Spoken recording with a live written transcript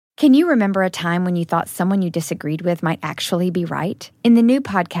Can you remember a time when you thought someone you disagreed with might actually be right? In the new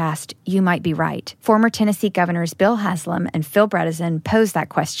podcast, You Might Be Right, former Tennessee Governors Bill Haslam and Phil Bredesen pose that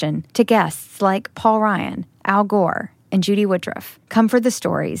question to guests like Paul Ryan, Al Gore, and Judy Woodruff. Come for the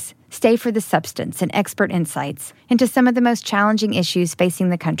stories, stay for the substance and expert insights into some of the most challenging issues facing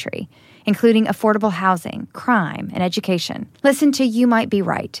the country, including affordable housing, crime, and education. Listen to You Might Be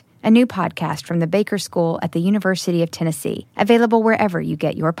Right, a new podcast from the Baker School at the University of Tennessee, available wherever you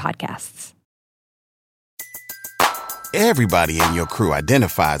get your podcasts. Everybody in your crew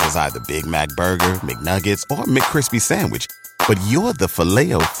identifies as either Big Mac Burger, McNuggets, or McCrispy Sandwich. But you're the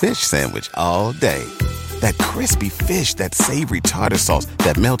Filet-O-Fish Sandwich all day. That crispy fish, that savory tartar sauce,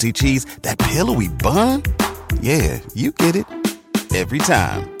 that melty cheese, that pillowy bun. Yeah, you get it. Every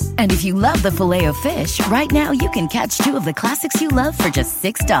time. And if you love the Filet-O-Fish, right now you can catch two of the classics you love for just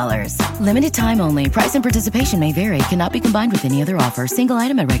 $6. Limited time only. Price and participation may vary. Cannot be combined with any other offer. Single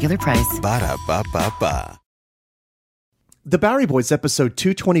item at regular price. Ba-da-ba-ba-ba. The Bowery Boys, episode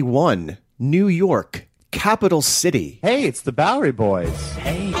 221, New York, capital city. Hey, it's the Bowery Boys.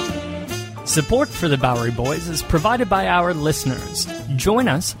 Hey. Support for the Bowery Boys is provided by our listeners. Join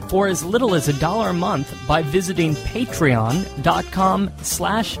us for as little as $1 a month by visiting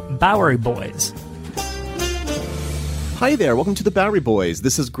patreon.com/Bowery Boys. Hi there, welcome to the Bowery Boys.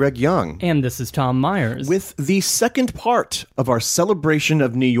 This is Greg Young. And this is Tom Myers. With the second part of our celebration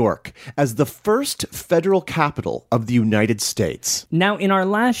of New York as the first federal capital of the United States. Now, in our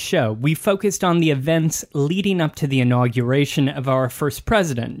last show, we focused on the events leading up to the inauguration of our first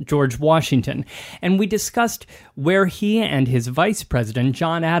president, George Washington, and we discussed where he and his vice president,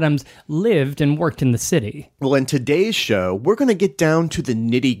 John Adams, lived and worked in the city. Well, in today's show, we're going to get down to the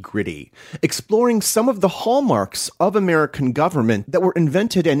nitty-gritty, exploring some of the hallmarks of American government that were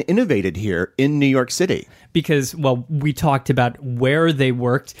invented and innovated here in New York City. Because, well, we talked about where they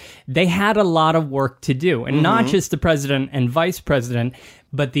worked. They had a lot of work to do, and not just the president and vice president,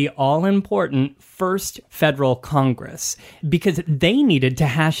 but the all-important First Federal Congress, because they needed to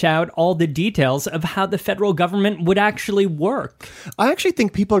hash out all the details of how the federal government would actually work. I actually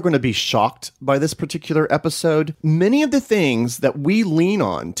think people are going to be shocked by this particular episode. Many of the things that we lean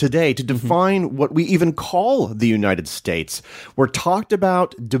on today to define what we even call the United States were talked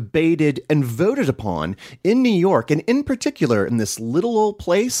about, debated, and voted upon in New York, and in particular in this little old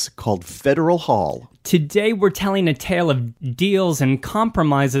place called Federal Hall. Today, we're telling a tale of deals and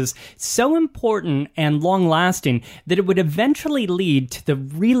compromises so important and long-lasting that it would eventually lead to the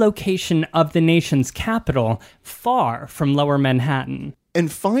relocation of the nation's capital far from Lower Manhattan.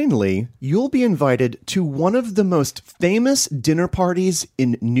 And finally, you'll be invited to one of the most famous dinner parties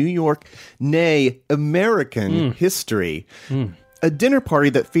in New York, nay, American history. A dinner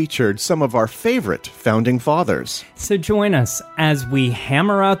party that featured some of our favorite founding fathers. So join us as we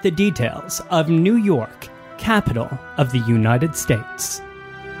hammer out the details of New York, capital of the United States.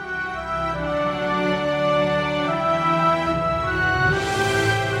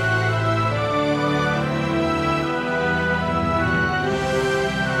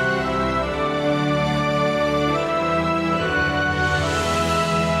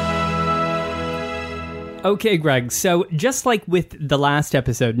 Okay, Greg, so just like with the last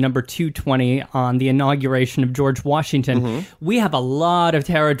episode, number 220, on the inauguration of George Washington, we have a lot of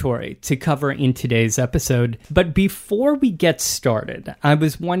territory to cover in today's episode. But before we get started, I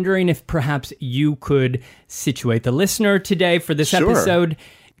was wondering if perhaps you could situate the listener today for this episode.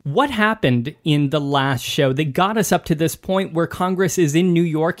 What happened in the last show that got us up to this point where Congress is in New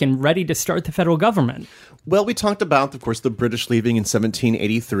York and ready to start the federal government? Well, we talked about, of course, the British leaving in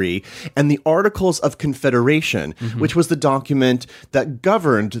 1783 and the Articles of Confederation, which was the document that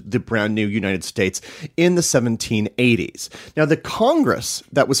governed the brand new United States in the 1780s. Now, the Congress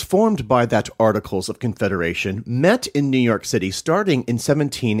that was formed by that Articles of Confederation met in New York City starting in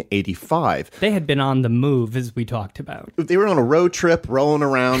 1785. They had been on the move, as we talked about. They were on a road trip, rolling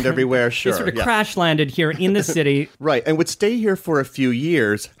around everywhere, sure. They sort of crash landed here in the city. Right, and would stay here for a few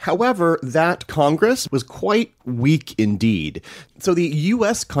years. However, that Congress was quite weak indeed. So the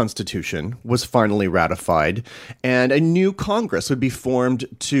U.S. Constitution was finally ratified, and a new Congress would be formed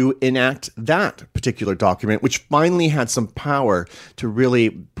to enact that particular document, which finally had some power to really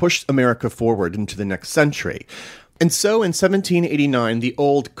push America forward into the next century. And so in 1789, the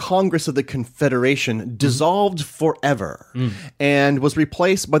old Congress of the Confederation dissolved forever and was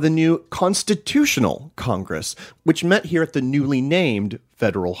replaced by the new Constitutional Congress, which met here at the newly named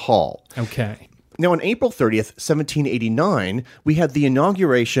Federal Hall. Okay. Now, on April 30th, 1789, we had the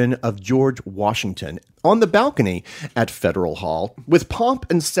inauguration of George Washington on the balcony at Federal Hall with pomp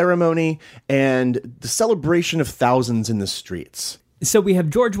and ceremony and the celebration of thousands in the streets. So we have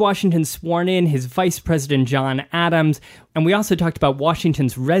George Washington sworn in, his Vice President John Adams, and we also talked about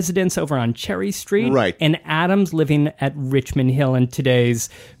Washington's residence over on Cherry Street. Right. And Adams living at Richmond Hill in today's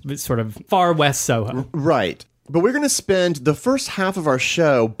sort of far west Soho. Right. But we're going to spend the first half of our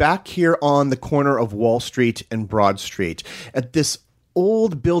show back here on the corner of Wall Street and Broad Street at this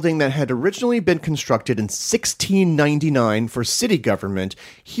old building that had originally been constructed in 1699 for city government.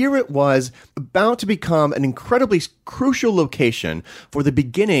 Here it was about to become an incredibly crucial location for the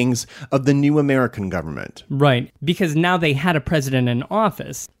beginnings of the new American government. Right, because now they had a president in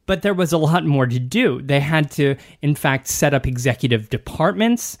office. But there was a lot more to do. They had to, in fact, set up executive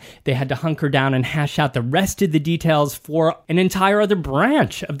departments. They had to hunker down and hash out the rest of the details for an entire other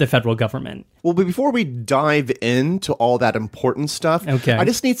branch of the federal government. Well, but before we dive into all that important stuff, okay. I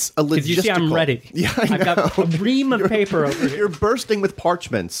just need a logistical... Because you see, I'm ready. Yeah, I know. I've got a ream of paper over here. You're bursting with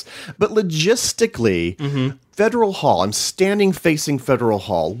parchments. But logistically, Federal Hall, I'm standing facing Federal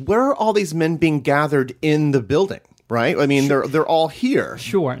Hall. Where are all these men being gathered in the building? Right? I mean, they're all here.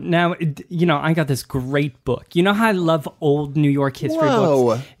 Sure. Now, I got this great book. You know how I love old New York history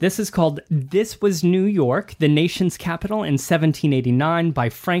books? This is called This Was New York, the Nation's Capital in 1789 by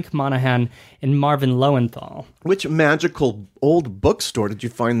Frank Monahan and Marvin Lowenthal. Which magical old bookstore did you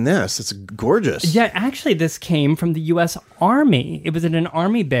find this? It's gorgeous. Yeah, actually, this came from the U.S. Army. It was at an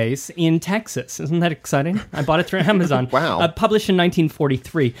Army base in Texas. Isn't that exciting? I bought it through Amazon. Wow. Published in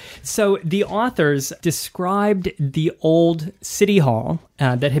 1943. So the authors described the old City Hall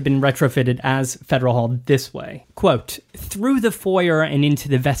that had been retrofitted as Federal Hall this way. Quote, "Through the foyer and into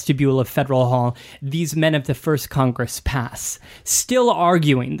the vestibule of Federal Hall, these men of the First Congress pass, still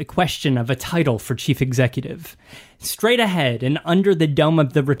arguing the question of a title for chief executive. Straight ahead and under the dome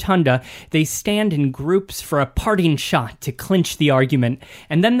of the rotunda, they stand in groups for a parting shot to clinch the argument,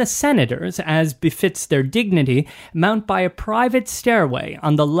 and then the senators, as befits their dignity, mount by a private stairway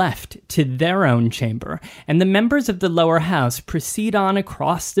on the left to their own chamber, and the members of the lower house proceed on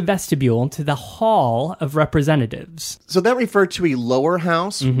across the vestibule to the Hall of Representatives." So that referred to a lower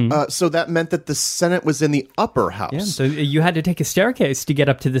house? So that meant that the Senate was in the upper house. Yeah, so you had to take a staircase to get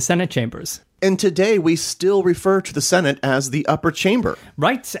up to the Senate chambers. And today we still refer to the Senate as the upper chamber.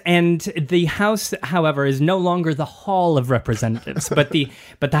 Right, and the House, however, is no longer the Hall of Representatives, but the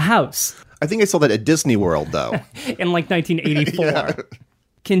House. I think I saw that at Disney World, though. In like 1984. Yeah.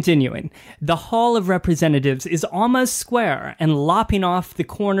 Continuing, the Hall of Representatives is almost square, and lopping off the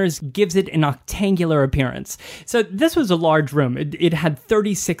corners gives it an octangular appearance. So this was a large room. It had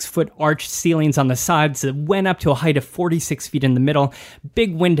 36-foot arched ceilings on the sides that went up to a height of 46 feet in the middle.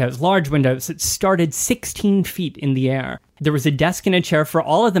 Big windows, large windows that started 16 feet in the air. There was a desk and a chair for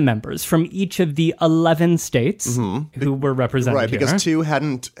all of the members from each of the 11 states who were represented right, because two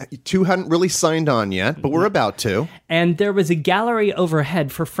hadn't really signed on yet, but we're about to. And there was a gallery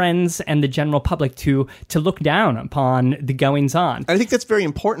overhead for friends and the general public to look down upon the goings-on. I think that's very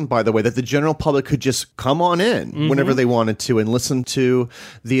important, by the way, that the general public could just come on in whenever they wanted to and listen to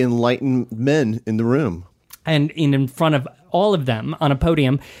the enlightened men in the room. And in front of all of them on a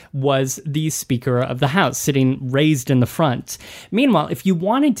podium was the Speaker of the House sitting raised in the front. Meanwhile, if you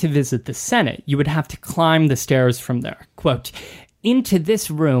wanted to visit the Senate, you would have to climb the stairs from there. Quote, "Into this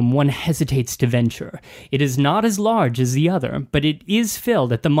room one hesitates to venture. It is not as large as the other, but it is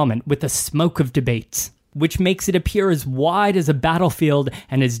filled at the moment with the smoke of debates, which makes it appear as wide as a battlefield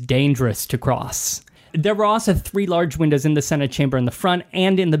and as dangerous to cross." There were also 3 large windows in the Senate chamber in the front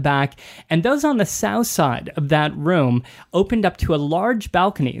and in the back, and those on the south side of that room opened up to a large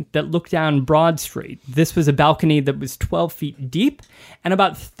balcony that looked down Broad Street. This was a balcony that was 12 feet deep and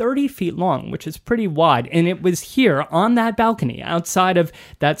about 30 feet long, which is pretty wide, and it was here on that balcony outside of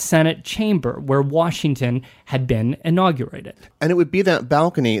that Senate chamber where Washington had been inaugurated. And it would be that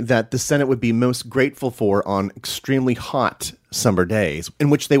balcony that the Senate would be most grateful for on extremely hot summer days, in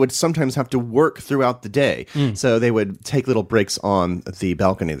which they would sometimes have to work throughout the day. So they would take little breaks on the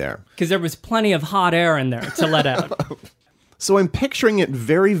balcony there. Because there was plenty of hot air in there to let out. So I'm picturing it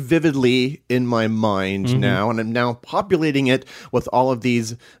very vividly in my mind now, and I'm now populating it with all of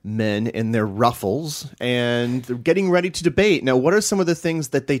these men in their ruffles, and they're getting ready to debate. Now, what are some of the things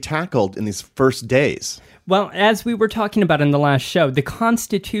that they tackled in these first days? Well, as we were talking about in the last show, the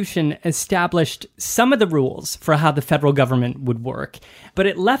Constitution established some of the rules for how the federal government would work, but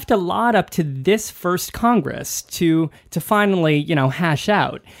it left a lot up to this first Congress to finally, hash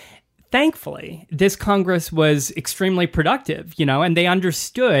out. Thankfully, this Congress was extremely productive, and they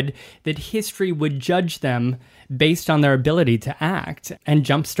understood that history would judge them based on their ability to act and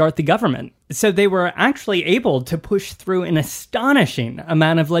jumpstart the government. So they were actually able to push through an astonishing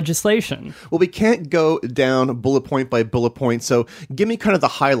amount of legislation. Well, we can't go down bullet point by bullet point, so give me kind of the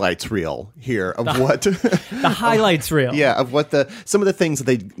highlights reel here of what... The highlights reel. Yeah, of what some of the things that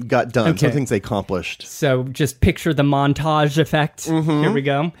they got done, some of the Okay. things they accomplished. So just picture the montage effect. Mm-hmm. Here we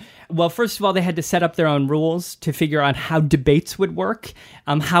go. Well, first of all, they had to set up their own rules to figure out how debates would work,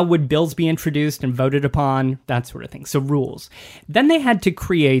 how would bills be introduced and voted upon, that sort of thing. So rules. Then they had to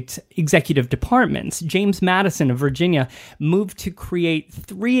create executive departments. James Madison of Virginia moved to create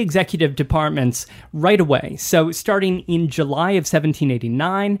 3 executive departments right away. So starting in July of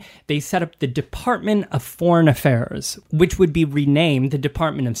 1789, they set up the Department of Foreign Affairs, which would be renamed the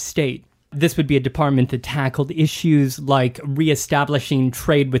Department of State. This would be a department that tackled issues like reestablishing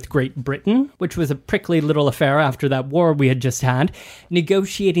trade with Great Britain, which was a prickly little affair after that war we had just had,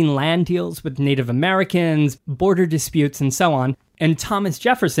 negotiating land deals with Native Americans, border disputes, and so on. And Thomas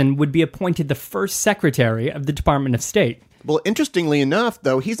Jefferson would be appointed the first secretary of the Department of State. Well, interestingly enough,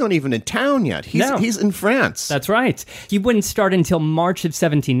 though, he's not even in town yet. He's in France. That's right. He wouldn't start until March of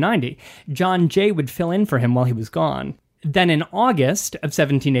 1790. John Jay would fill in for him while he was gone. Then in August of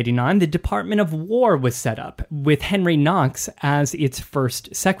 1789, the Department of War was set up, with Henry Knox as its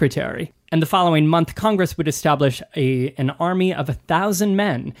first secretary. And the following month, Congress would establish an army of 1,000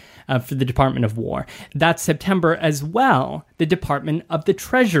 men for the Department of War. That September as well, the Department of the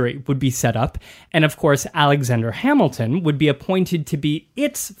Treasury would be set up. And of course, Alexander Hamilton would be appointed to be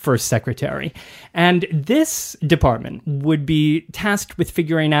its first secretary. And this department would be tasked with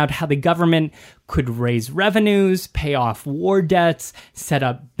figuring out how the government could raise revenues, pay off war debts, set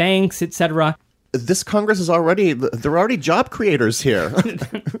up banks, etc. This Congress is they're already job creators here.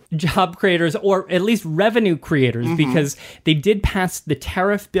 Job creators, or at least revenue creators, because they did pass the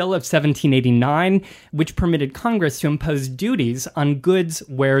Tariff Bill of 1789, which permitted Congress to impose duties on goods,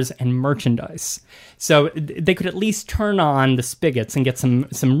 wares, and merchandise. So they could at least turn on the spigots and get some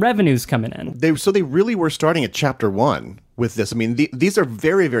revenues coming in. They really were starting at Chapter 1 with this. I mean, these are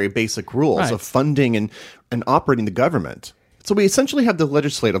very, very basic rules Right. of funding and operating the government. So we essentially have the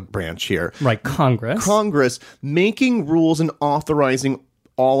legislative branch here. Right, Congress. Congress making rules and authorizing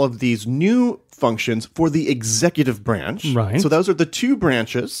all of these new functions for the executive branch. Right. So those are the 2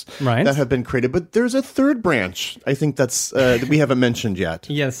 branches Right. that have been created. But there's a third branch, I think that we haven't mentioned yet.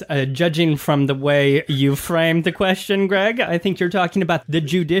 Yes, judging from the way you framed the question, Greg, I think you're talking about the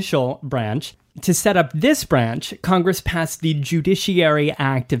judicial branch. To set up this branch, Congress passed the Judiciary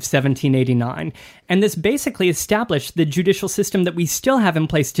Act of 1789, and this basically established the judicial system that we still have in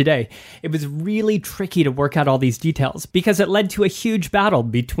place today. It was really tricky to work out all these details because it led to a huge battle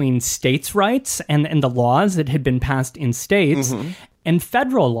between states' rights and the laws that had been passed in states and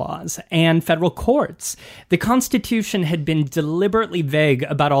federal laws and federal courts. The Constitution had been deliberately vague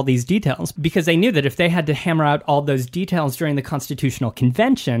about all these details because they knew that if they had to hammer out all those details during the Constitutional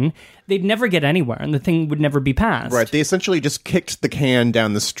Convention, they'd never get anywhere and the thing would never be passed. Right. They essentially just kicked the can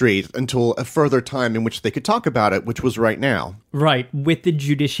down the street until a further time in which they could talk about it, which was right now. Right, with the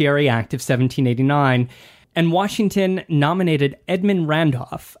Judiciary Act of 1789. And Washington nominated Edmund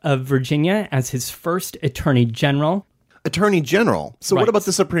Randolph of Virginia as his first Attorney General. Attorney General. So Right. what about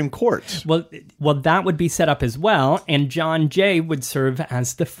the Supreme Court? Well, that would be set up as well, and John Jay would serve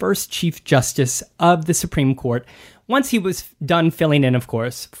as the first Chief Justice of the Supreme Court once he was done filling in, of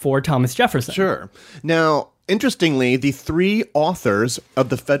course, for Thomas Jefferson. Sure. Now, interestingly, the 3 authors of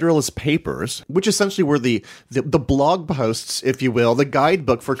the Federalist Papers, which essentially were the blog posts, if you will, the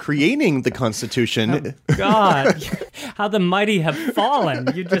guidebook for creating the Constitution. God, how the mighty have fallen.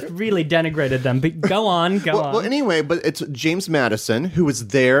 You just really denigrated them. But go on. Well, anyway, but it's James Madison who was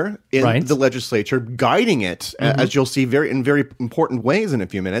there in Right. the legislature guiding it, as you'll see in very important ways in a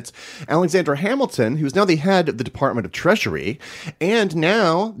few minutes. Alexander Hamilton, who's now the head of the Department of Treasury, and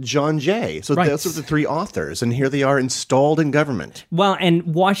now John Jay. So Right. those are the 3 authors, and here they are installed in government. Well,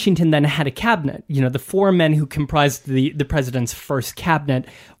 and Washington then had a cabinet. You know, the 4 men who comprised the president's first cabinet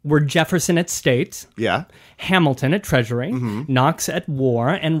were Jefferson at State, Yeah. Hamilton at Treasury, Knox at War,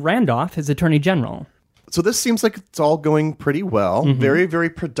 and Randolph as Attorney General. So this seems like it's all going pretty well. Very, very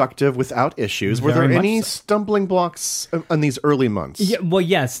productive without issues. Were Very there much any so. stumbling blocks in these early months? Yeah, well,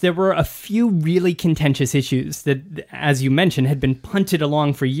 yes, there were a few really contentious issues that, as you mentioned, had been punted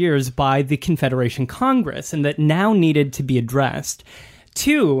along for years by the Confederation Congress and that now needed to be addressed.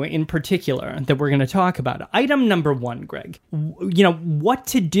 two in particular that we're going to talk about. Item number one, Greg, what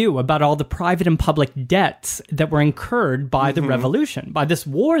to do about all the private and public debts that were incurred by the revolution, by this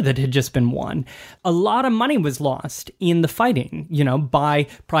war that had just been won. A lot of money was lost in the fighting, by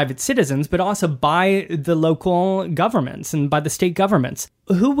private citizens, but also by the local governments and by the state governments.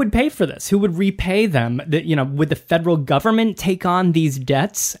 Who would pay for this? Who would repay them? Would the federal government take on these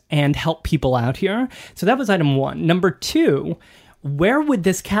debts and help people out here? So that was item one. Number two, where would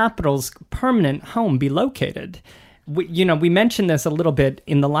this capital's permanent home be located? We mentioned this a little bit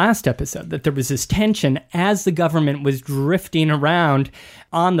in the last episode, that there was this tension as the government was drifting around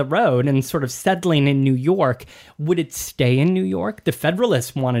on the road and sort of settling in New York. Would it stay in New York? The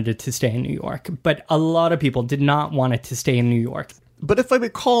Federalists wanted it to stay in New York, but a lot of people did not want it to stay in New York. But if I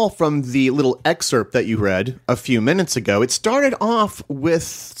recall from the little excerpt that you read a few minutes ago, it started off with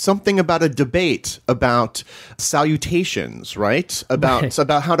something about a debate about salutations, right? About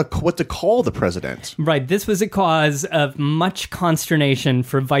what to call the president. Right. This was a cause of much consternation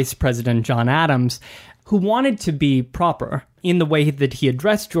for Vice President John Adams, who wanted to be proper in the way that he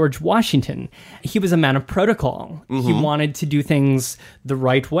addressed George Washington. He was a man of protocol. He wanted to do things the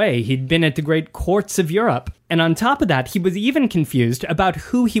right way. He'd been at the great courts of Europe. And on top of that, he was even confused about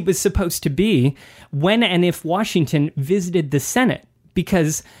who he was supposed to be when and if Washington visited the Senate.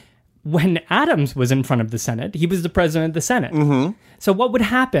 Because when Adams was in front of the Senate, he was the president of the Senate. So what would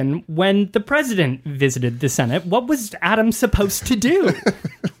happen when the president visited the Senate? What was Adams supposed to do?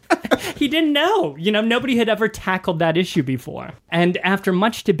 He didn't know. Nobody had ever tackled that issue before. And after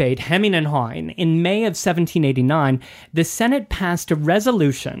much debate, hemming and hawing, in May of 1789, the Senate passed a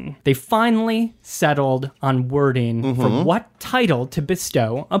resolution. They finally settled on wording for what title to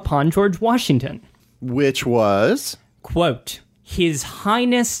bestow upon George Washington. Which was? Quote, His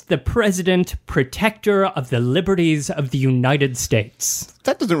Highness the President, Protector of the Liberties of the United States.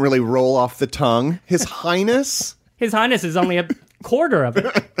 That doesn't really roll off the tongue. His Highness? His Highness is only a quarter of it.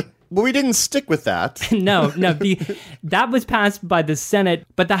 Well, we didn't stick with that. No. That was passed by the Senate,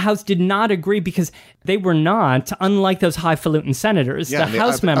 but the House did not agree because they were not, unlike those highfalutin senators, the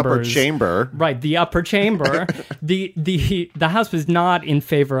House members. Upper chamber. Right, the upper chamber. the House was not in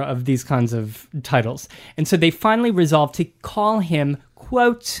favor of these kinds of titles. And so they finally resolved to call him,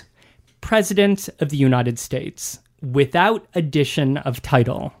 quote, President of the United States, without addition of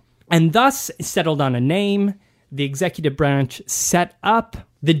title. And thus settled on a name, the executive branch set up,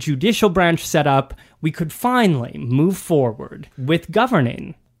 the judicial branch set up, we could finally move forward with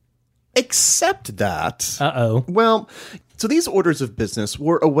governing. Except that... Uh-oh. Well, so these orders of business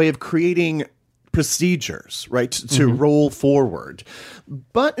were a way of creating procedures, right, to roll forward.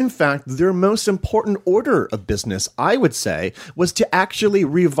 But in fact, their most important order of business, I would say, was to actually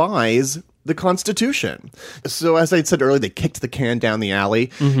revise the Constitution. So as I said earlier, they kicked the can down the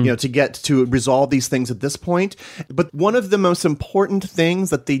alley, to resolve these things at this point. But one of the most important things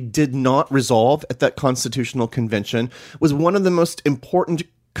that they did not resolve at that Constitutional Convention was one of the most important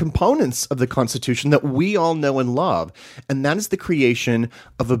components of the Constitution that we all know and love, and that is the creation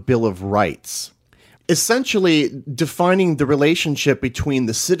of a Bill of Rights. Essentially defining the relationship between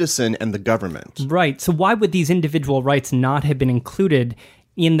the citizen and the government. Right. So why would these individual rights not have been included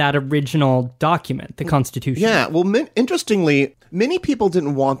in that original document, the Constitution? Yeah, well, interestingly, many people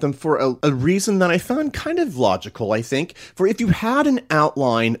didn't want them for a reason that I found kind of logical, I think. For if you had an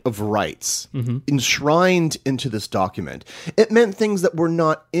outline of rights enshrined into this document, it meant things that were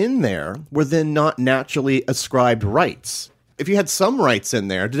not in there were then not naturally ascribed rights. If you had some rights in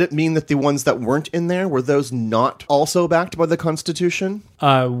there, did it mean that the ones that weren't in there, were those not also backed by the Constitution?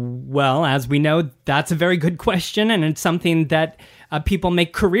 Well, as we know, that's a very good question, and it's something that people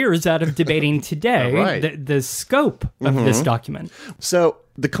make careers out of debating today, Right. the scope of this document. So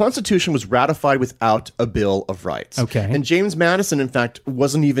the Constitution was ratified without a Bill of Rights. Okay. And James Madison, in fact,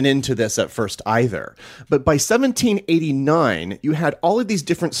 wasn't even into this at first either. But by 1789, you had all of these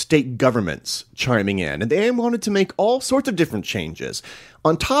different state governments chiming in, and they wanted to make all sorts of different changes.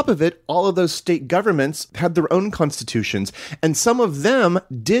 On top of it, all of those state governments had their own constitutions, and some of them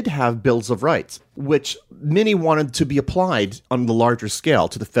did have bills of rights, which many wanted to be applied on the larger scale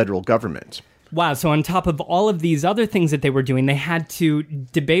to the federal government. Wow, so on top of all of these other things that they were doing, they had to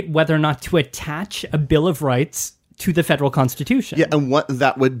debate whether or not to attach a Bill of Rights to the federal Constitution. Yeah, and what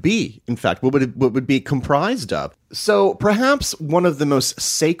that would be, in fact, what would it be comprised of. So perhaps one of the most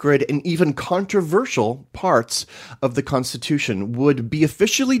sacred and even controversial parts of the Constitution would be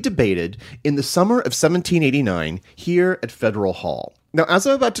officially debated in the summer of 1789 here at Federal Hall. Now, as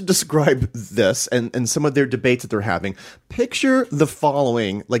I'm about to describe this and some of their debates that they're having, picture the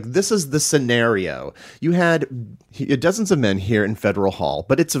following. Like, this is the scenario. You had dozens of men here in Federal Hall,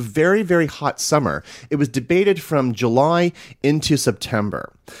 but it's a very, very hot summer. It was debated from July into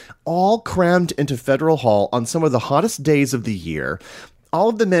September, all crammed into Federal Hall on some of the hottest days of the year. All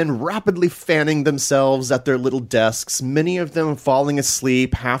of the men rapidly fanning themselves at their little desks, many of them falling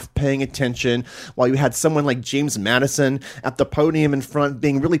asleep, half paying attention, while you had someone like James Madison at the podium in front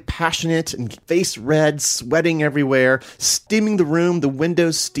being really passionate and face red, sweating everywhere, steaming the room, the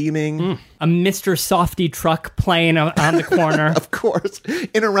windows steaming. A Mr. Softy truck playing on the corner. Of course,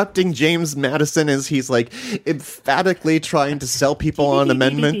 interrupting James Madison as he's like emphatically trying to sell people on an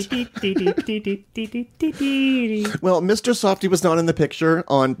amendment. Well, Mr. Softy was not in the picture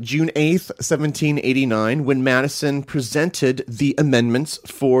on June 8th, 1789, when Madison presented the amendments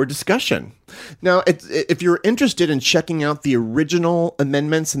for discussion. Now, if you're interested in checking out the original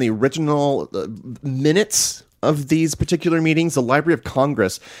amendments and the original minutes of these particular meetings, the Library of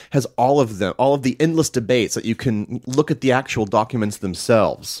Congress has all of them, all of the endless debates that you can look at the actual documents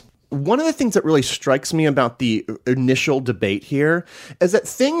themselves. One of the things that really strikes me about the initial debate here is that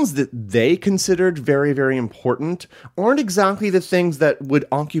things that they considered very, very important aren't exactly the things that would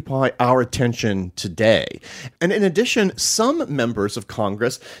occupy our attention today. And in addition, some members of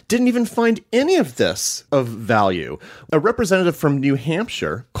Congress didn't even find any of this of value. A representative from New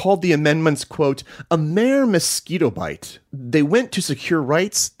Hampshire called the amendments, quote, a mere mosquito bite. They went to secure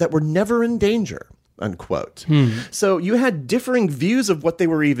rights that were never in danger. Unquote. So you had differing views of what they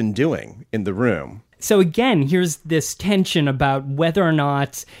were even doing in the room. So again, here's this tension about whether or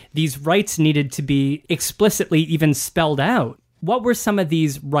not these rights needed to be explicitly even spelled out. What were some of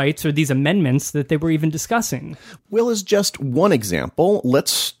these rights or these amendments that they were even discussing? Well, as just one example,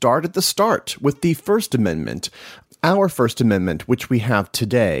 let's start at the start with the First Amendment. Our First Amendment, which we have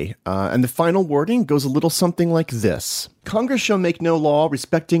today, and the final wording goes a little something like this. Congress shall make no law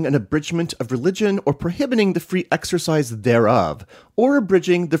respecting an abridgment of religion or prohibiting the free exercise thereof, or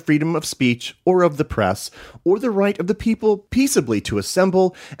abridging the freedom of speech or of the press, or the right of the people peaceably to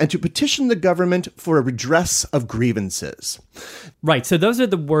assemble and to petition the government for a redress of grievances. Right, so those are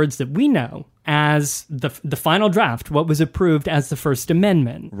the words that we know as the final draft, what was approved as the First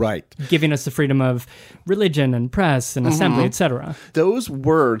Amendment. Right. Giving us the freedom of religion and press and assembly, etc. Those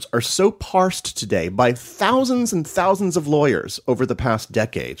words are so parsed today by thousands and thousands of lawyers over the past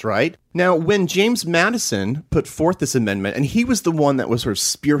decades, right? Now, when James Madison put forth this amendment, and he was the one that was sort of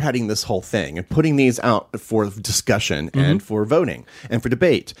spearheading this whole thing and putting these out for discussion and for voting and for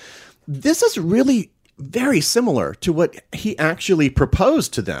debate, this is really very similar to what he actually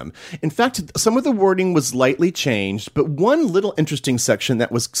proposed to them. In fact, some of the wording was slightly changed, but one little interesting section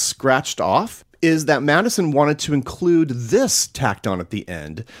that was scratched off is that Madison wanted to include this tacked on at the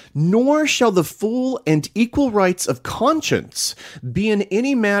end, nor shall the full and equal rights of conscience be in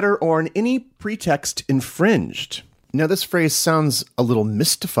any matter or on any pretext infringed. Now, this phrase sounds a little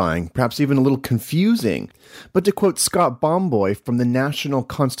mystifying, perhaps even a little confusing. But to quote Scott Bomboy from the National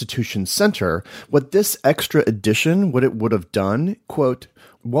Constitution Center, what this extra addition, what it would have done, quote,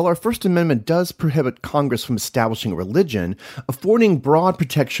 while our First Amendment does prohibit Congress from establishing a religion, affording broad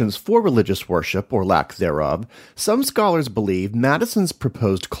protections for religious worship or lack thereof, some scholars believe Madison's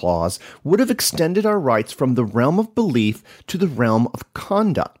proposed clause would have extended our rights from the realm of belief to the realm of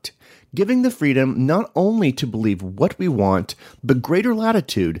conduct, giving the freedom not only to believe what we want, but greater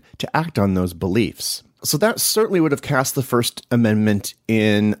latitude to act on those beliefs. So that certainly would have cast the First Amendment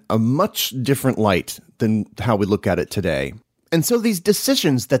in a much different light than how we look at it today. And so these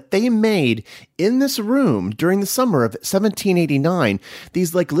decisions that they made in this room during the summer of 1789,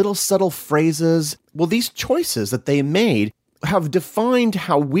 these like little subtle phrases, well, these choices that they made have defined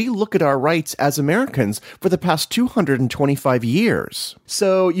how we look at our rights as Americans for the past 225 years.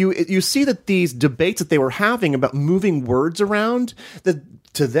 So you see that these debates that they were having about moving words around, that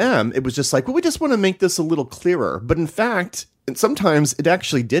to them, it was just like, well, we just want to make this a little clearer. But in fact, sometimes it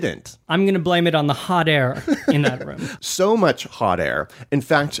actually didn't. I'm going to blame it on the hot air in that room. So much hot air. In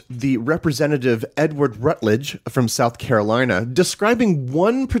fact, the Representative Edward Rutledge from South Carolina, describing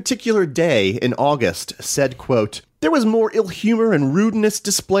one particular day in August, said, quote, there was more ill humor and rudeness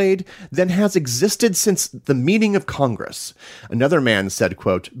displayed than has existed since the meeting of Congress. Another man said,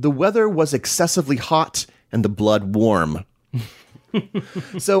 quote, the weather was excessively hot and the blood warm.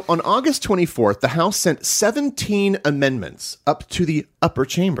 So on August 24th, the House sent 17 amendments up to the upper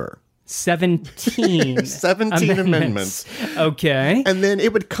chamber. 17. 17 amendments. Okay. And then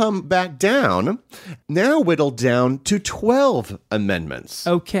it would come back down, now whittled down to 12 amendments.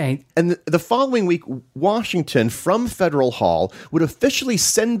 Okay. And the following week, Washington, from Federal Hall, would officially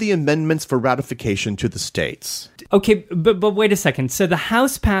send the amendments for ratification to the states. Okay, but wait a second. So the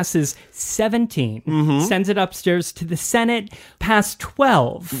House passes 17, sends it upstairs to the Senate, passed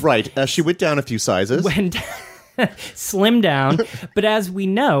 12. Right. She went down a few sizes. Went slim down. But as we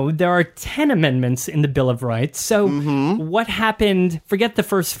know, there are 10 amendments in the Bill of Rights. So what happened? Forget the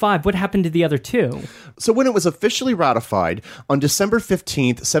first 5. What happened to the other 2? So when it was officially ratified on December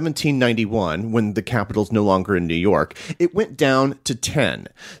 15th, 1791, when the capital's no longer in New York, it went down to 10.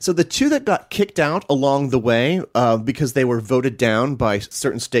 So the 2 that got kicked out along the way because they were voted down by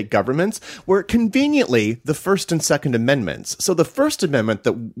certain state governments were conveniently the First and Second Amendments. So the First Amendment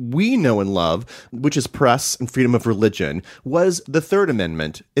that we know and love, which is press and freedom of religion, was the Third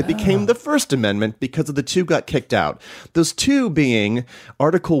Amendment. It became the First Amendment because of the 2 got kicked out. Those 2 being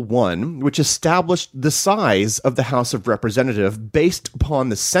Article 1, which established the size of the House of Representatives based upon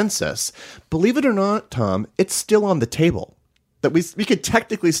the census. Believe it or not, Tom, it's still on the table. That we could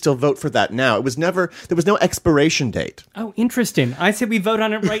technically still vote for that now. There was no expiration date. Oh, interesting. I say we vote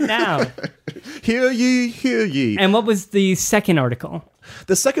on it right now. Hear ye, hear ye. And what was the second article?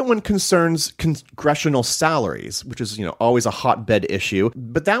 The second one concerns congressional salaries, which is, always a hotbed issue.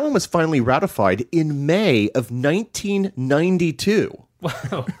 But that one was finally ratified in May of 1992.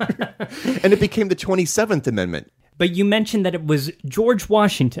 Wow. And it became the 27th Amendment. But you mentioned that it was George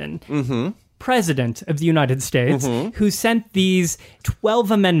Washington, President of the United States, who sent these 12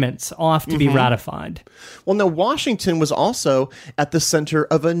 amendments off to be ratified. Well, now, Washington was also at the center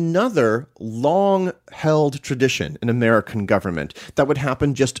of another long-held tradition in American government that would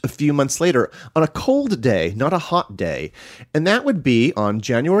happen just a few months later on a cold day, not a hot day. And that would be on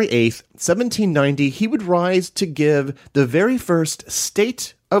January 8th, 1790, he would rise to give the very first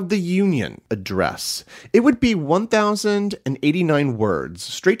State of the Union address. It would be 1,089 words,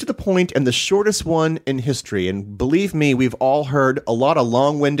 straight to the point, and the shortest one in history. And believe me, we've all heard a lot of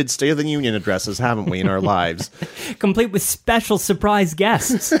long-winded State of the Union addresses, haven't we, in our lives? Complete with special surprise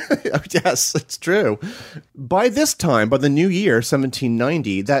guests. Yes, it's true. By this time, by the new year,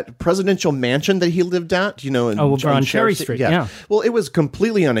 1790, that presidential mansion that he lived at, on Cherry Street, yeah. Well, it was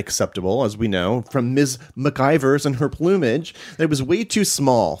completely unacceptable, as we know, from Ms. McIvers and her plumage. It was way too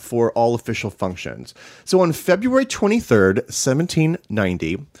small for all official functions. So on February 23rd,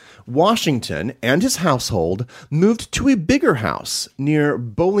 1790, Washington and his household moved to a bigger house near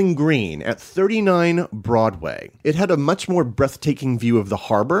Bowling Green at 39 Broadway. It had a much more breathtaking view of the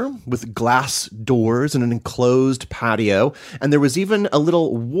harbor with glass doors and an enclosed patio, and there was even a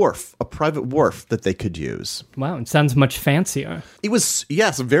little wharf, a private wharf that they could use. Wow, it sounds much fancier. It was,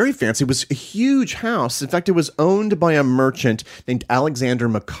 yes, very fancy. It was a huge house. In fact, it was owned by a merchant named Alexander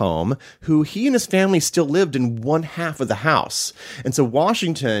Macomb, who he and his family still lived in one half of the house. And so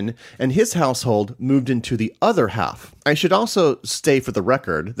Washington and his household moved into the other half. I should also say for the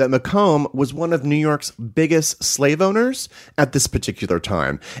record that Macomb was one of New York's biggest slave owners at this particular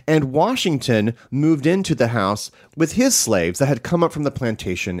time. And Washington moved into the house with his slaves that had come up from the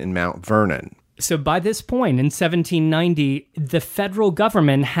plantation in Mount Vernon. So by this point in 1790, the federal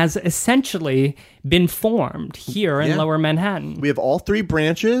government has essentially been formed here in Lower Manhattan. We have all 3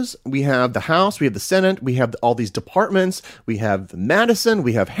 branches. We have the House, we have the Senate, we have all these departments. We have Madison,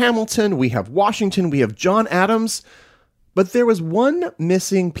 we have Hamilton, we have Washington, we have John Adams. But there was one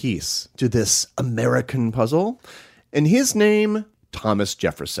missing piece to this American puzzle, and his name, Thomas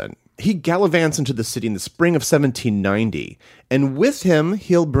Jefferson. He gallivants into the city in the spring of 1790, and with him,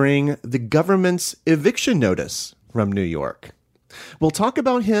 he'll bring the government's eviction notice from New York. We'll talk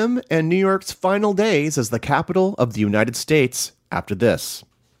about him and New York's final days as the capital of the United States after this.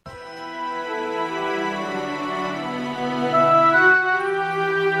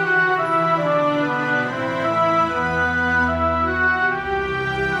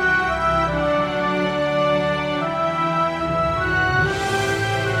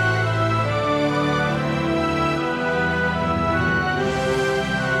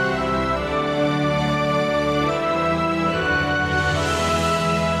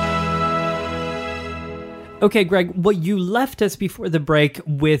 Okay, Greg, well, you left us before the break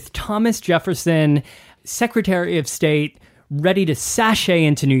with Thomas Jefferson, Secretary of State, ready to sashay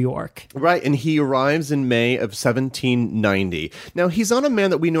into New York. Right, and he arrives in May of 1790. Now, he's not a man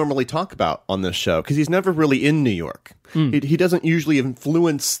that we normally talk about on this show, because he's never really in New York. He doesn't usually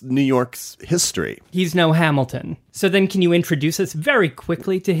influence New York's history. He's no Hamilton. So then can you introduce us very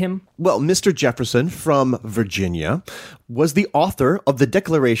quickly to him? Well, Mr. Jefferson from Virginia was the author of the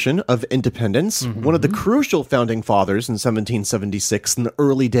Declaration of Independence, one of the crucial founding fathers in 1776 in the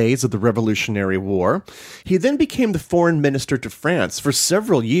early days of the Revolutionary War. He then became the foreign minister to France for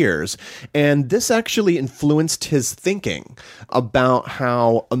several years, and this actually influenced his thinking about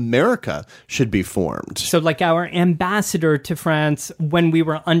how America should be formed. So like our ambassador to France when we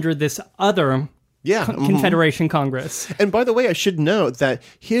were under this other Confederation Congress. And by the way, I should note that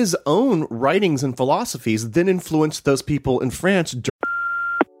his own writings and philosophies then influenced those people in France.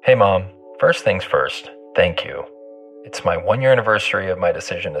 Hey, Mom. First things first, thank you. It's my 1-year anniversary of my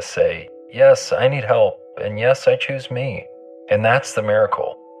decision to say, yes, I need help, and yes, I choose me. And that's the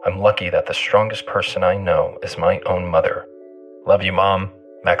miracle. I'm lucky that the strongest person I know is my own mother. Love you, Mom.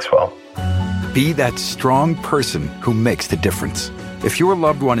 Maxwell. Be that strong person who makes the difference. If your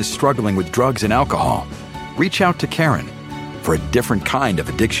loved one is struggling with drugs and alcohol, reach out to Karen for a different kind of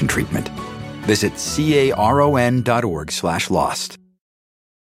addiction treatment. Visit caron.org/lost.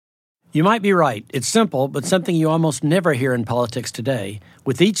 You might be right. It's simple, but something you almost never hear in politics today,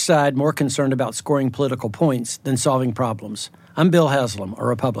 with each side more concerned about scoring political points than solving problems. I'm Bill Haslam, a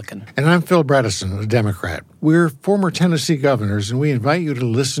Republican. And I'm Phil Bredesen, a Democrat. We're former Tennessee governors, and we invite you to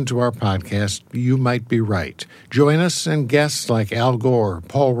listen to our podcast, You Might Be Right. Join us and guests like Al Gore,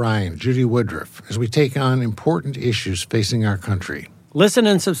 Paul Ryan, Judy Woodruff, as we take on important issues facing our country. Listen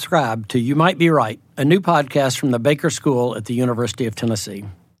and subscribe to You Might Be Right, a new podcast from the Baker School at the University of Tennessee.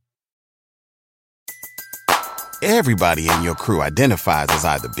 Everybody in your crew identifies as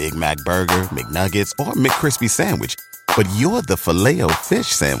either Big Mac Burger, McNuggets, or McCrispy Sandwich. But you're the Filet-O-Fish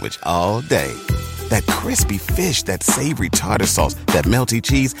Sandwich all day. That crispy fish, that savory tartar sauce, that melty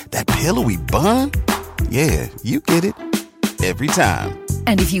cheese, that pillowy bun. Yeah, you get it. Every time.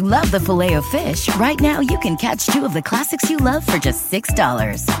 And if you love the Filet-O-Fish, right now you can catch 2 of the classics you love for just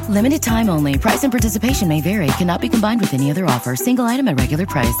 $6. Limited time only. Price and participation may vary. Cannot be combined with any other offer. Single item at regular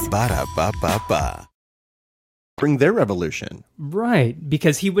price. Ba-da-ba-ba-ba. Bring their revolution. Right,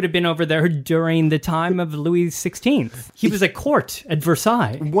 because he would have been over there during the time of Louis XVI. He was at court at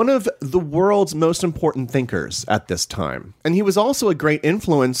Versailles. One of the world's most important thinkers at this time. And he was also a great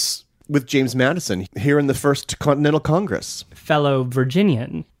influence with James Madison here in the First Continental Congress. Fellow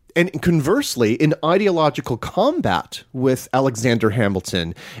Virginian. And conversely, in ideological combat with Alexander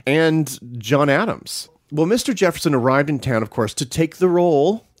Hamilton and John Adams. Well, Mr. Jefferson arrived in town, of course, to take the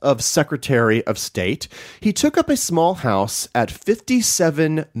role of Secretary of State. He took up a small house at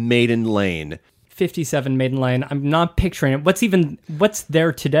 57 Maiden Lane. 57 Maiden Lane. I'm not picturing it. What's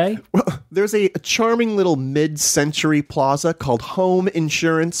there today? Well, there's a charming little mid-century plaza called Home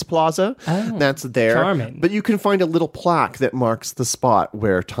Insurance Plaza. Oh, that's there. Charming. But you can find a little plaque that marks the spot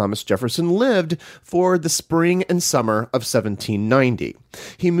where Thomas Jefferson lived for the spring and summer of 1790.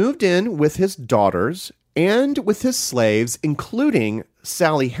 He moved in with his daughters and with his slaves, including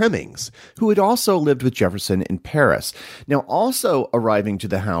Sally Hemings, who had also lived with Jefferson in Paris. Now, also arriving to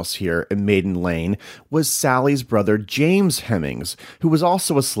the house here in Maiden Lane was Sally's brother, James Hemings, who was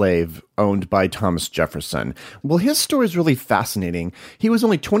also a slave owned by Thomas Jefferson. Well, his story is really fascinating. He was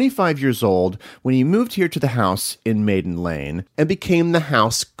only 25 years old when he moved here to the house in Maiden Lane and became the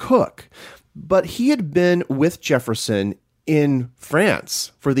house cook. But he had been with Jefferson in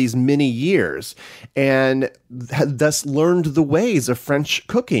France for these many years and had thus learned the ways of French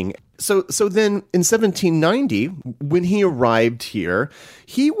cooking. So then in 1790, when he arrived here,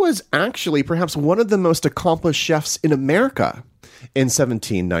 he was actually perhaps one of the most accomplished chefs in America in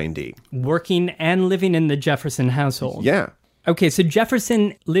 1790. Working and living in the Jefferson household. Yeah. Okay, so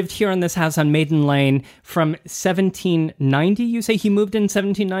Jefferson lived here in this house on Maiden Lane from 1790, you say? He moved in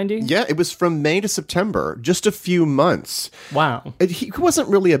 1790? Yeah, it was from May to September, just a few months. Wow. He wasn't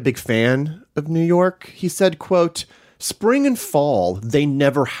really a big fan of New York. He said, quote, "Spring and fall, they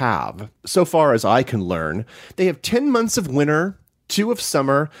never have, so far as I can learn. They have 10 months of winter, 2 of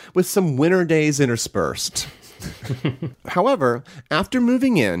summer, with some winter days interspersed." However, after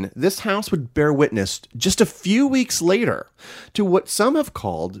moving in, this house would bear witness just a few weeks later to what some have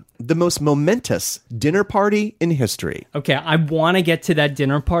called the most momentous dinner party in history. Okay, I want to get to that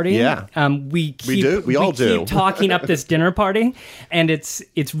dinner party. Yeah. We all do. Keep talking up this dinner party, and it's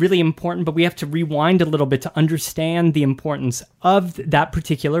really important, but we have to rewind a little bit to understand the importance of that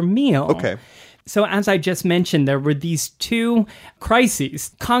particular meal. Okay. So as I just mentioned, there were these 2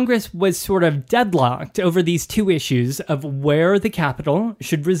 crises. Congress was sort of deadlocked over these 2 issues of where the capital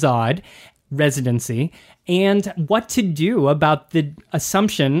should reside residency and what to do about the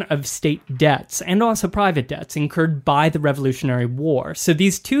assumption of state debts and also private debts incurred by the Revolutionary War. So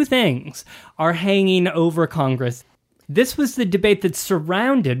these two things are hanging over Congress. This was the debate that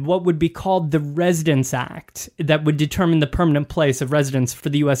surrounded what would be called the Residence Act that would determine the permanent place of residence for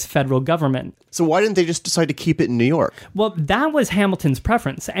the U.S. federal government. So why didn't they just decide to keep it in New York? Well, that was Hamilton's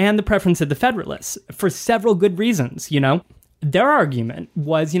preference and the preference of the Federalists for several good reasons, Their argument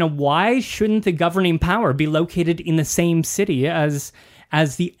was, why shouldn't the governing power be located in the same city as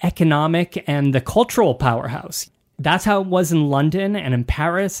the economic and the cultural powerhouse? That's how it was in London and in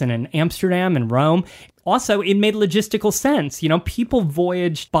Paris and in Amsterdam and Rome. Also, it made logistical sense. People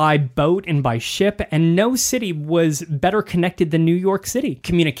voyaged by boat and by ship, and no city was better connected than New York City.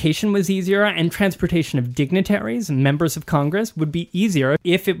 Communication was easier, and transportation of dignitaries and members of Congress would be easier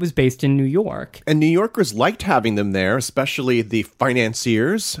if it was based in New York. And New Yorkers liked having them there, especially the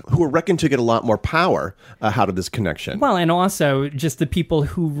financiers, who were reckoned to get a lot more power out of this connection. Well, and also just the people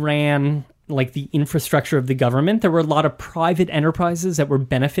who ran the infrastructure of the government. There were a lot of private enterprises that were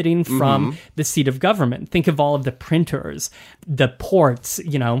benefiting from the seat of government. Think of all of the printers, the ports,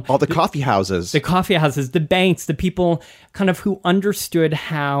 all the coffee houses. The coffee houses, the banks, the people kind of who understood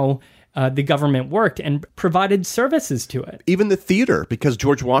how the government worked and provided services to it. Even the theater, because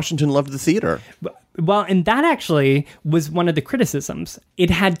George Washington loved the theater. Well, and that actually was one of the criticisms. It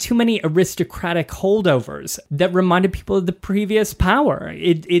had too many aristocratic holdovers that reminded people of the previous power.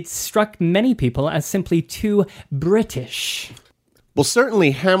 It struck many people as simply too British. Well,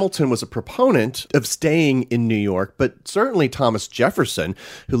 certainly Hamilton was a proponent of staying in New York, but certainly Thomas Jefferson,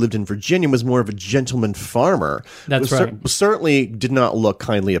 who lived in Virginia, was more of a gentleman farmer. That's right. Certainly did not look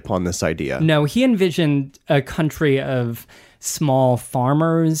kindly upon this idea. No, he envisioned a country of small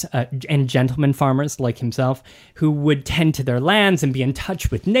farmers and gentleman farmers like himself who would tend to their lands and be in touch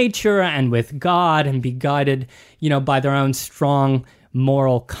with nature and with God and be guided, by their own strong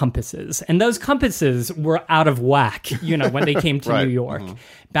moral compasses. And those compasses were out of whack, when they came to right. New York.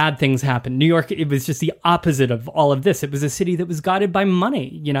 Bad things happened. New York, it was just the opposite of all of this. It was a city that was guided by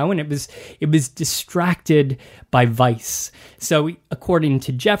money, and it was distracted by vice. So according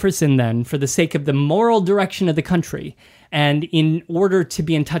to Jefferson then, for the sake of the moral direction of the country, and in order to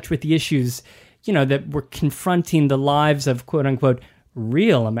be in touch with the issues, that were confronting the lives of quote unquote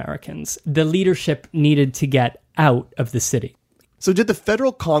real Americans, the leadership needed to get out of the city. So did the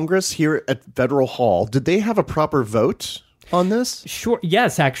federal Congress here at Federal Hall, did they have a proper vote on this? Sure.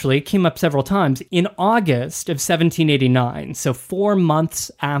 Yes, actually. It came up several times. In August of 1789, so 4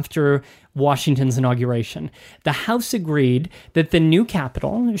 months after Washington's inauguration, the House agreed that the new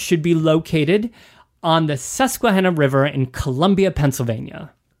capital should be located on the Susquehanna River in Columbia,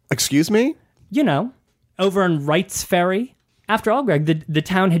 Pennsylvania. Excuse me? Over in Wright's Ferry. After all, Greg, the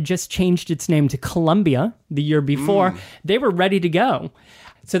town had just changed its name to Columbia the year before. They were ready to go.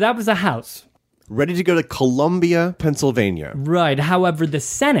 So that was the House. Ready to go to Columbia, Pennsylvania. Right. However, the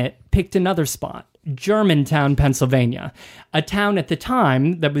Senate picked another spot, Germantown, Pennsylvania, a town at the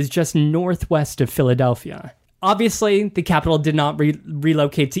time that was just northwest of Philadelphia. Obviously, the capital did not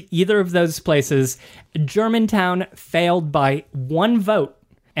relocate to either of those places. Germantown failed by 1 vote,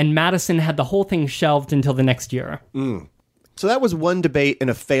 and Madison had the whole thing shelved until the next year. So that was one debate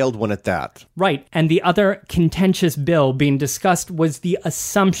and a failed one at that. Right, and the other contentious bill being discussed was the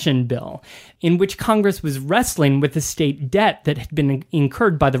Assumption Bill, in which Congress was wrestling with the state debt that had been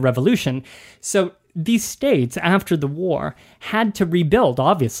incurred by the Revolution. So these states, after the war, had to rebuild,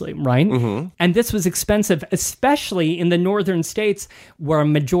 obviously, right? And this was expensive, especially in the northern states where a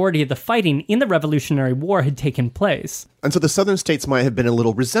majority of the fighting in the Revolutionary War had taken place. And so the southern states might have been a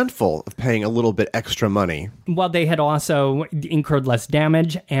little resentful of paying a little bit extra money. Well, they had also incurred less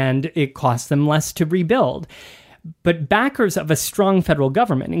damage, and it cost them less to rebuild. But backers of a strong federal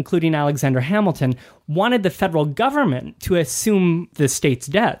government, including Alexander Hamilton, wanted the federal government to assume the state's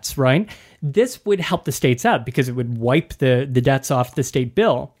debts, right? This would help the states out because it would wipe the debts off the state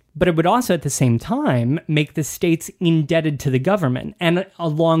bill. But it would also, at the same time, make the states indebted to the government. And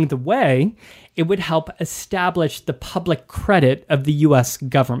along the way, it would help establish the public credit of the U.S.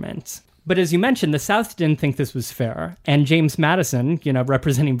 government. But as you mentioned, the South didn't think this was fair. And James Madison,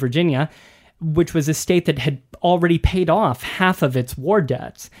 representing Virginia, which was a state that had already paid off half of its war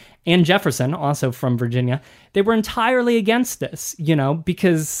debts, and Jefferson, also from Virginia, they were entirely against this,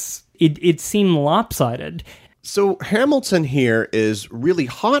 because it seemed lopsided. So Hamilton here is really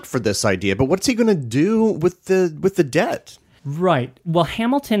hot for this idea, but what's he going to do with the debt? Right. Well,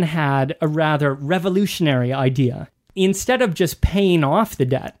 Hamilton had a rather revolutionary idea. Instead of just paying off the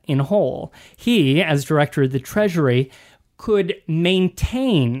debt in whole, he, as director of the Treasury, could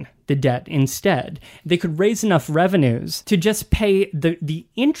maintain the debt instead. They could raise enough revenues to just pay the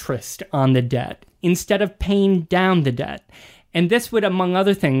interest on the debt instead of paying down the debt. And this would, among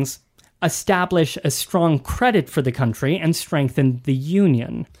other things, establish a strong credit for the country and strengthen the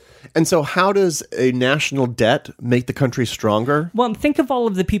Union. And so how does a national debt make the country stronger? Well, think of all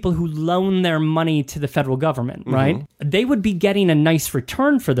of the people who loan their money to the federal government, right? They would be getting a nice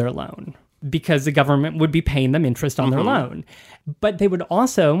return for their loan because the government would be paying them interest on their loan. But they would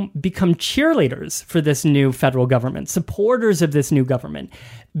also become cheerleaders for this new federal government, supporters of this new government,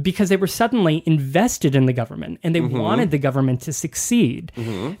 because they were suddenly invested in the government and they wanted the government to succeed.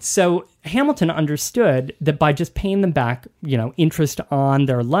 So Hamilton understood that by just paying them back, interest on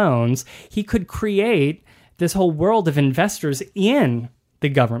their loans, he could create this whole world of investors in the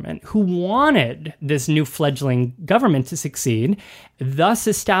government who wanted this new fledgling government to succeed, thus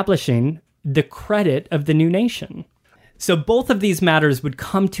establishing the credit of the new nation. So both of these matters would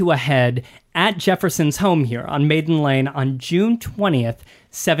come to a head at Jefferson's home here on Maiden Lane on June 20th,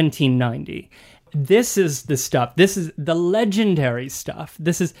 1790. This is the stuff. This is the legendary stuff.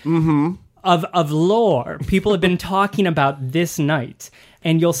 This is of lore. People have been talking about this night.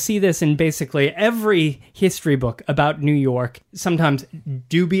 And you'll see this in basically every history book about New York. Sometimes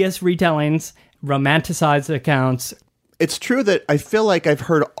dubious retellings, romanticized accounts. It's true that I feel like I've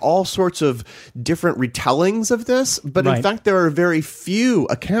heard all sorts of different retellings of this, but in fact, there are very few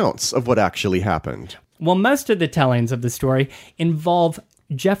accounts of what actually happened. Well, most of the tellings of the story involve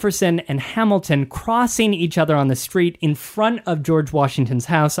Jefferson and Hamilton crossing each other on the street in front of George Washington's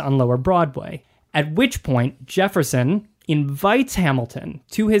house on Lower Broadway, at which point Jefferson invites Hamilton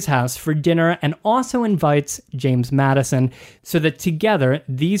to his house for dinner and also invites James Madison so that together,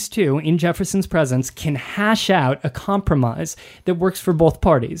 these two, in Jefferson's presence, can hash out a compromise that works for both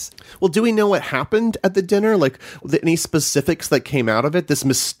parties. Well, do we know what happened at the dinner? Like, any specifics that came out of it, this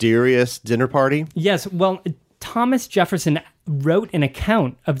mysterious dinner party? Yes, well, Thomas Jefferson wrote an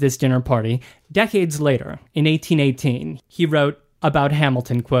account of this dinner party decades later, in 1818. He wrote about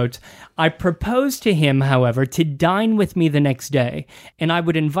Hamilton, quote, "I proposed to him, however, to dine with me the next day, and I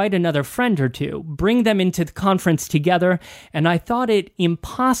would invite another friend or two, bring them into the conference together, and I thought it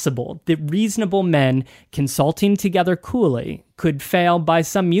impossible that reasonable men, consulting together coolly, could fail by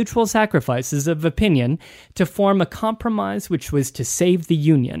some mutual sacrifices of opinion to form a compromise which was to save the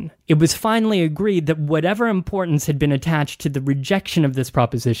Union. It was finally agreed that whatever importance had been attached to the rejection of this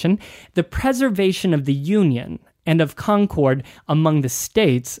proposition, the preservation of the Union and of concord among the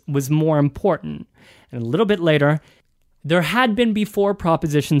states was more important." And a little bit later, there had been before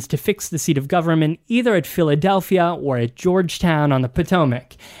propositions to fix the seat of government either at Philadelphia or at Georgetown on the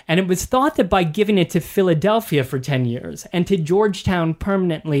Potomac, and it was thought that by giving it to Philadelphia for 10 years and to Georgetown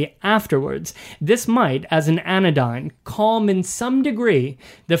permanently afterwards, this might, as an anodyne, calm in some degree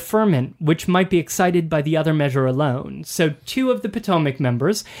the ferment which might be excited by the other measure alone. So 2 of the Potomac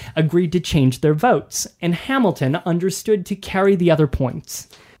members agreed to change their votes, and Hamilton understood to carry the other points.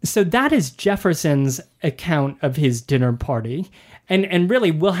 So that is Jefferson's account of his dinner party. And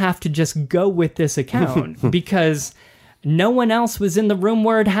really, we'll have to just go with this account because no one else was in the room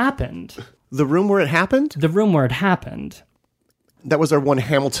where it happened. The room where it happened? The room where it happened. That was our one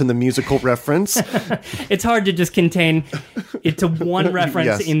Hamilton the Musical reference. It's hard to just contain it to one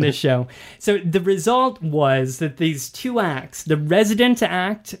reference in this show. So the result was that these 2 acts, the Residence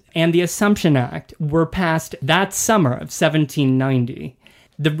Act and the Assumption Act, were passed that summer of 1790.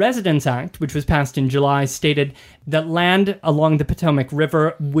 The Residence Act, which was passed in July, stated that land along the Potomac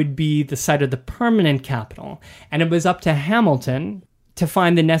River would be the site of the permanent capital, and it was up to Hamilton to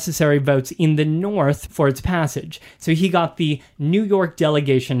find the necessary votes in the North for its passage. So he got the New York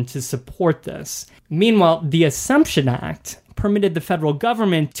delegation to support this. Meanwhile, the Assumption Act permitted the federal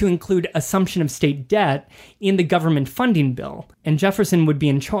government to include assumption of state debt in the government funding bill. And Jefferson would be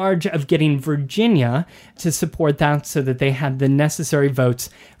in charge of getting Virginia to support that so that they had the necessary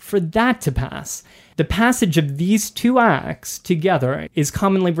votes for that to pass. The passage of these 2 acts together is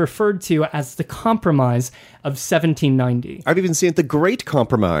commonly referred to as the Compromise of 1790. I've even seen it the Great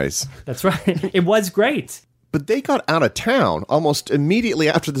Compromise. That's right. It was great. But they got out of town almost immediately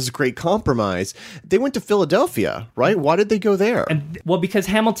after this Great Compromise. They went to Philadelphia, right? Why did they go there? Well, because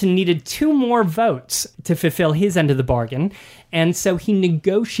Hamilton needed 2 more votes to fulfill his end of the bargain. And so he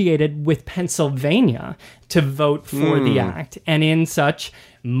negotiated with Pennsylvania to vote for the act, and in such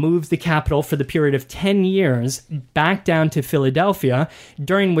moved the capital for the period of 10 years back down to Philadelphia,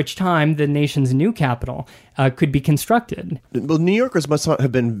 during which time the nation's new capital could be constructed. Well, New Yorkers must not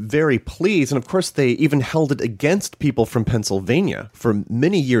have been very pleased, and of course they even held it against people from Pennsylvania for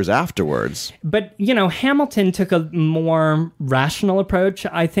many years afterwards. But, Hamilton took a more rational approach.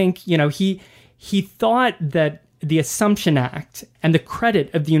 I think, he thought that the Assumption Act and the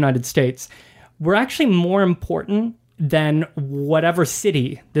credit of the United States were actually more important than whatever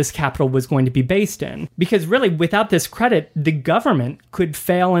city this capital was going to be based in. Because really, without this credit, the government could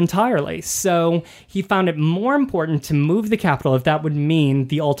fail entirely. So he found it more important to move the capital if that would mean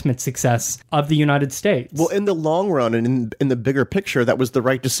the ultimate success of the United States. Well, in the long run and in the bigger picture, that was the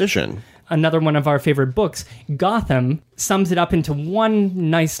right decision. Another one of our favorite books, Gotham, sums it up into one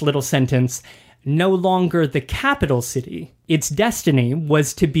nice little sentence. No longer the capital city. Its destiny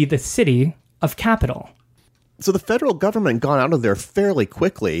was to be the city of capital. So the federal government got out of there fairly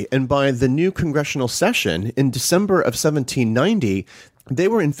quickly, and by the new congressional session in December of 1790, they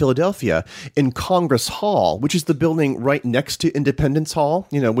were in Philadelphia in Congress Hall, which is the building right next to Independence Hall.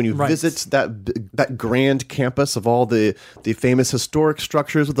 When you visit that grand campus of all the famous historic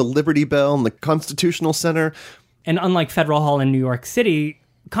structures with the Liberty Bell and the Constitutional Center. And unlike Federal Hall in New York City,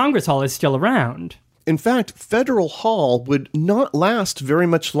 Congress Hall is still around. In fact, Federal Hall would not last very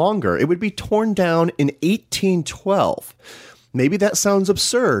much longer. It would be torn down in 1812. Maybe that sounds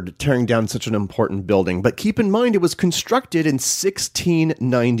absurd, tearing down such an important building, but keep in mind it was constructed in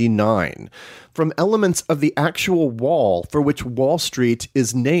 1699 from elements of the actual wall for which Wall Street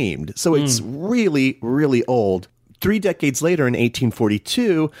is named. So it's really, really old. 3 decades later, in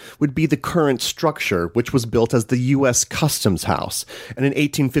 1842, would be the current structure, which was built as the U.S. Customs House, and in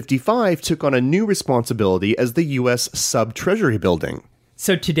 1855 took on a new responsibility as the U.S. Sub-Treasury Building.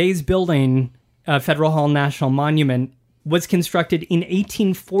 So today's building, Federal Hall National Monument, was constructed in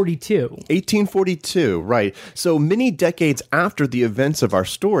 1842. 1842, right. So many decades after the events of our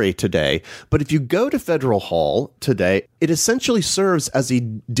story today. But if you go to Federal Hall today, it essentially serves as a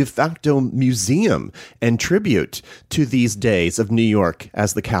de facto museum and tribute to these days of New York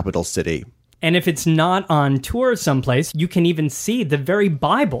as the capital city. And if it's not on tour someplace, you can even see the very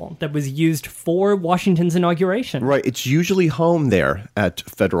Bible that was used for Washington's inauguration. Right. It's usually home there at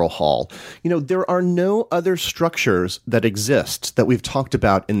Federal Hall. There are no other structures that exist that we've talked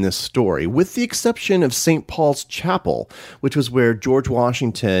about in this story, with the exception of St. Paul's Chapel, which was where George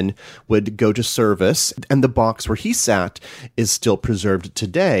Washington would go to service, and the box where he sat is still preserved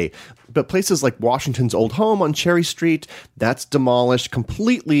today. But places like Washington's old home on Cherry Street, that's demolished,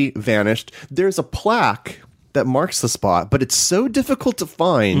 completely vanished. There's a plaque that marks the spot, but it's so difficult to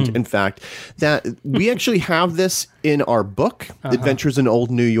find, in fact, that we actually have this in our book, Adventures in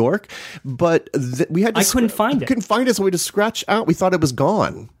Old New York, but we had to... I couldn't find it. Couldn't find it, so we had to scratch out. We thought it was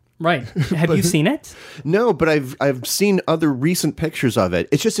gone. Right. Have you seen it? No, but I've seen other recent pictures of it.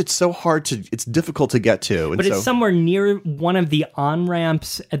 It's so hard it's difficult to get to. But it's somewhere near one of the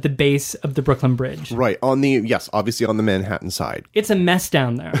on-ramps at the base of the Brooklyn Bridge. Right. Obviously on the Manhattan side. It's a mess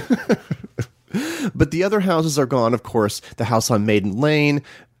down there. But the other houses are gone, of course. The house on Maiden Lane,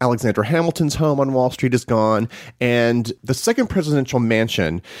 Alexander Hamilton's home on Wall Street is gone, and the second presidential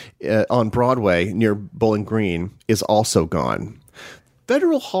mansion on Broadway near Bowling Green is also gone.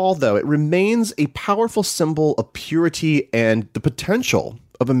 Federal Hall, though, it remains a powerful symbol of purity and the potential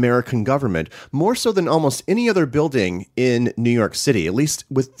of American government, more so than almost any other building in New York City, at least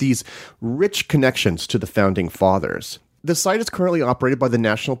with these rich connections to the Founding Fathers. The site is currently operated by the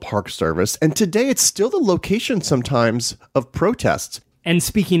National Park Service, and today it's still the location sometimes of protests. And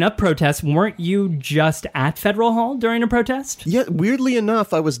speaking of protests, weren't you just at Federal Hall during a protest? Yeah, weirdly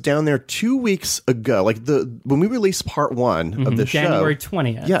enough, I was down there 2 weeks ago, when we released part 1 of the show. January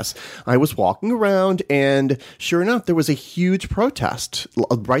 20th. Yes, I was walking around, and sure enough, there was a huge protest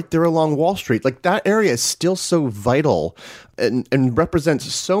right there along Wall Street. That area is still so vital and represents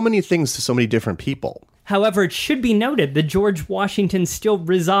so many things to so many different people. However, it should be noted that George Washington still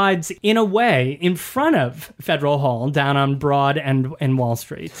resides, in a way, in front of Federal Hall down on Broad and Wall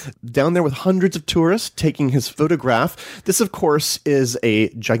Street. Down there with hundreds of tourists taking his photograph. This, of course, is a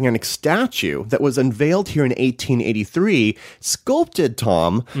gigantic statue that was unveiled here in 1883, sculpted,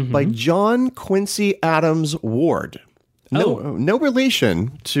 Tom, by John Quincy Adams Ward. No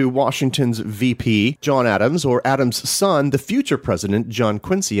relation to Washington's VP, John Adams, or Adams' son, the future president, John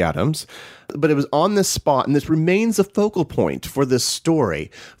Quincy Adams. But it was on this spot, and this remains a focal point for this story,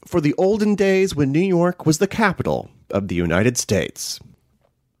 for the olden days when New York was the capital of the United States.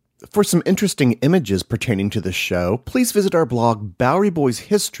 For some interesting images pertaining to the show, please visit our blog,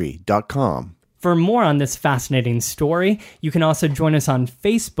 BoweryBoysHistory.com. For more on this fascinating story, you can also join us on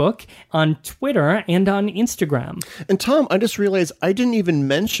Facebook, on Twitter, and on Instagram. And Tom, I just realized I didn't even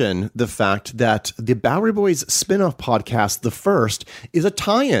mention the fact that the Bowery Boys spin-off podcast, The First, is a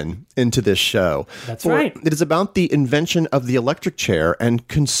tie-in into this show. That's right. It is about the invention of the electric chair and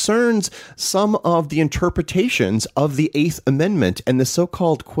concerns some of the interpretations of the Eighth Amendment and the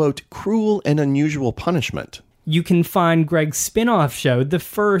so-called, quote, cruel and unusual punishment. You can find Greg's spin-off show, The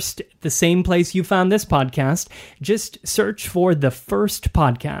First, the same place you found this podcast. Just search for The First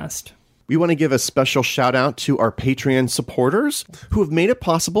Podcast. We want to give a special shout out to our Patreon supporters who have made it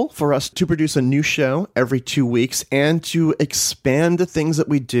possible for us to produce a new show every 2 weeks and to expand the things that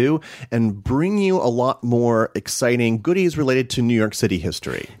we do and bring you a lot more exciting goodies related to New York City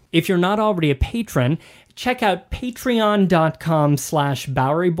history. If you're not already a patron, check out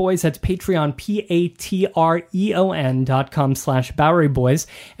patreon.com/Bowery Boys. That's Patreon, Patreon.com/Bowery Boys.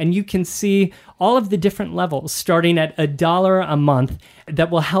 And you can see all of the different levels starting at $1 a month that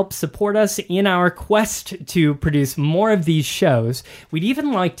will help support us in our quest to produce more of these shows. We'd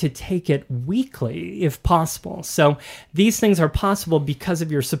even like to take it weekly if possible. So these things are possible because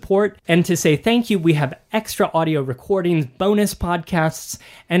of your support. And to say thank you, we have extra audio recordings, bonus podcasts,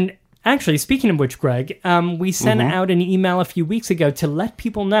 and actually, speaking of which, Greg, we sent out an email a few weeks ago to let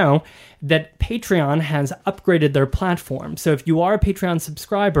people know that Patreon has upgraded their platform. So if you are a Patreon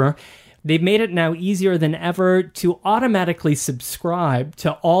subscriber, they've made it now easier than ever to automatically subscribe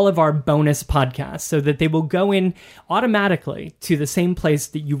to all of our bonus podcasts so that they will go in automatically to the same place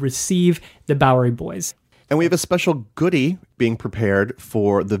that you receive the Bowery Boys. And we have a special goodie being prepared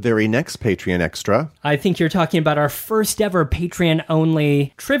for the very next Patreon Extra. I think you're talking about our first ever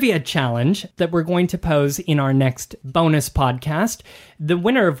Patreon-only trivia challenge that we're going to pose in our next bonus podcast, the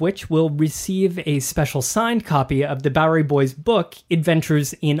winner of which will receive a special signed copy of the Bowery Boys book,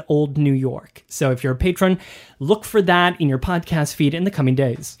 Adventures in Old New York. So if you're a patron, look for that in your podcast feed in the coming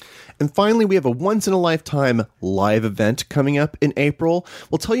days. And finally, we have a once-in-a-lifetime live event coming up in April.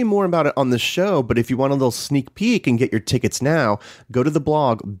 We'll tell you more about it on the show, but if you want a little sneak peek and get your tickets now, go to the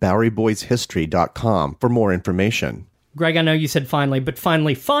blog BoweryBoysHistory.com for more information. Greg, I know you said finally, but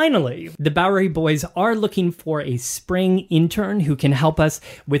finally, the Bowery Boys are looking for a spring intern who can help us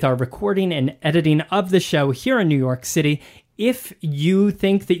with our recording and editing of the show here in New York City. If you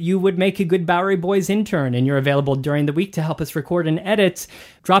think that you would make a good Bowery Boys intern and you're available during the week to help us record and edit,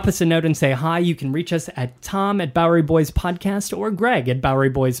 drop us a note and say hi. You can reach us at Tom@Bowery Boys Podcast or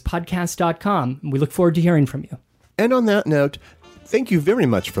Greg@BoweryBoysPodcast.com. We look forward to hearing from you. And on that note, thank you very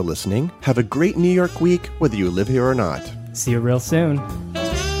much for listening. Have a great New York week, whether you live here or not. See you real soon.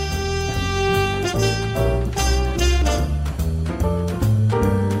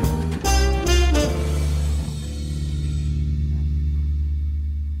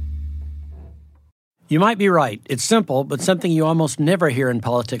 You might be right. It's simple, but something you almost never hear in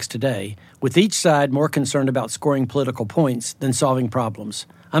politics today, with each side more concerned about scoring political points than solving problems.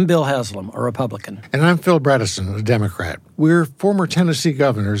 I'm Bill Haslam, a Republican. And I'm Phil Bredesen, a Democrat. We're former Tennessee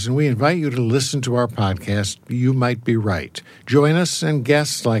governors, and we invite you to listen to our podcast, You Might Be Right. Join us and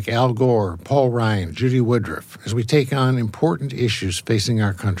guests like Al Gore, Paul Ryan, Judy Woodruff, as we take on important issues facing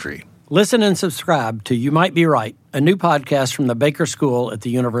our country. Listen and subscribe to You Might Be Right, a new podcast from the Baker School at the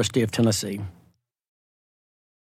University of Tennessee.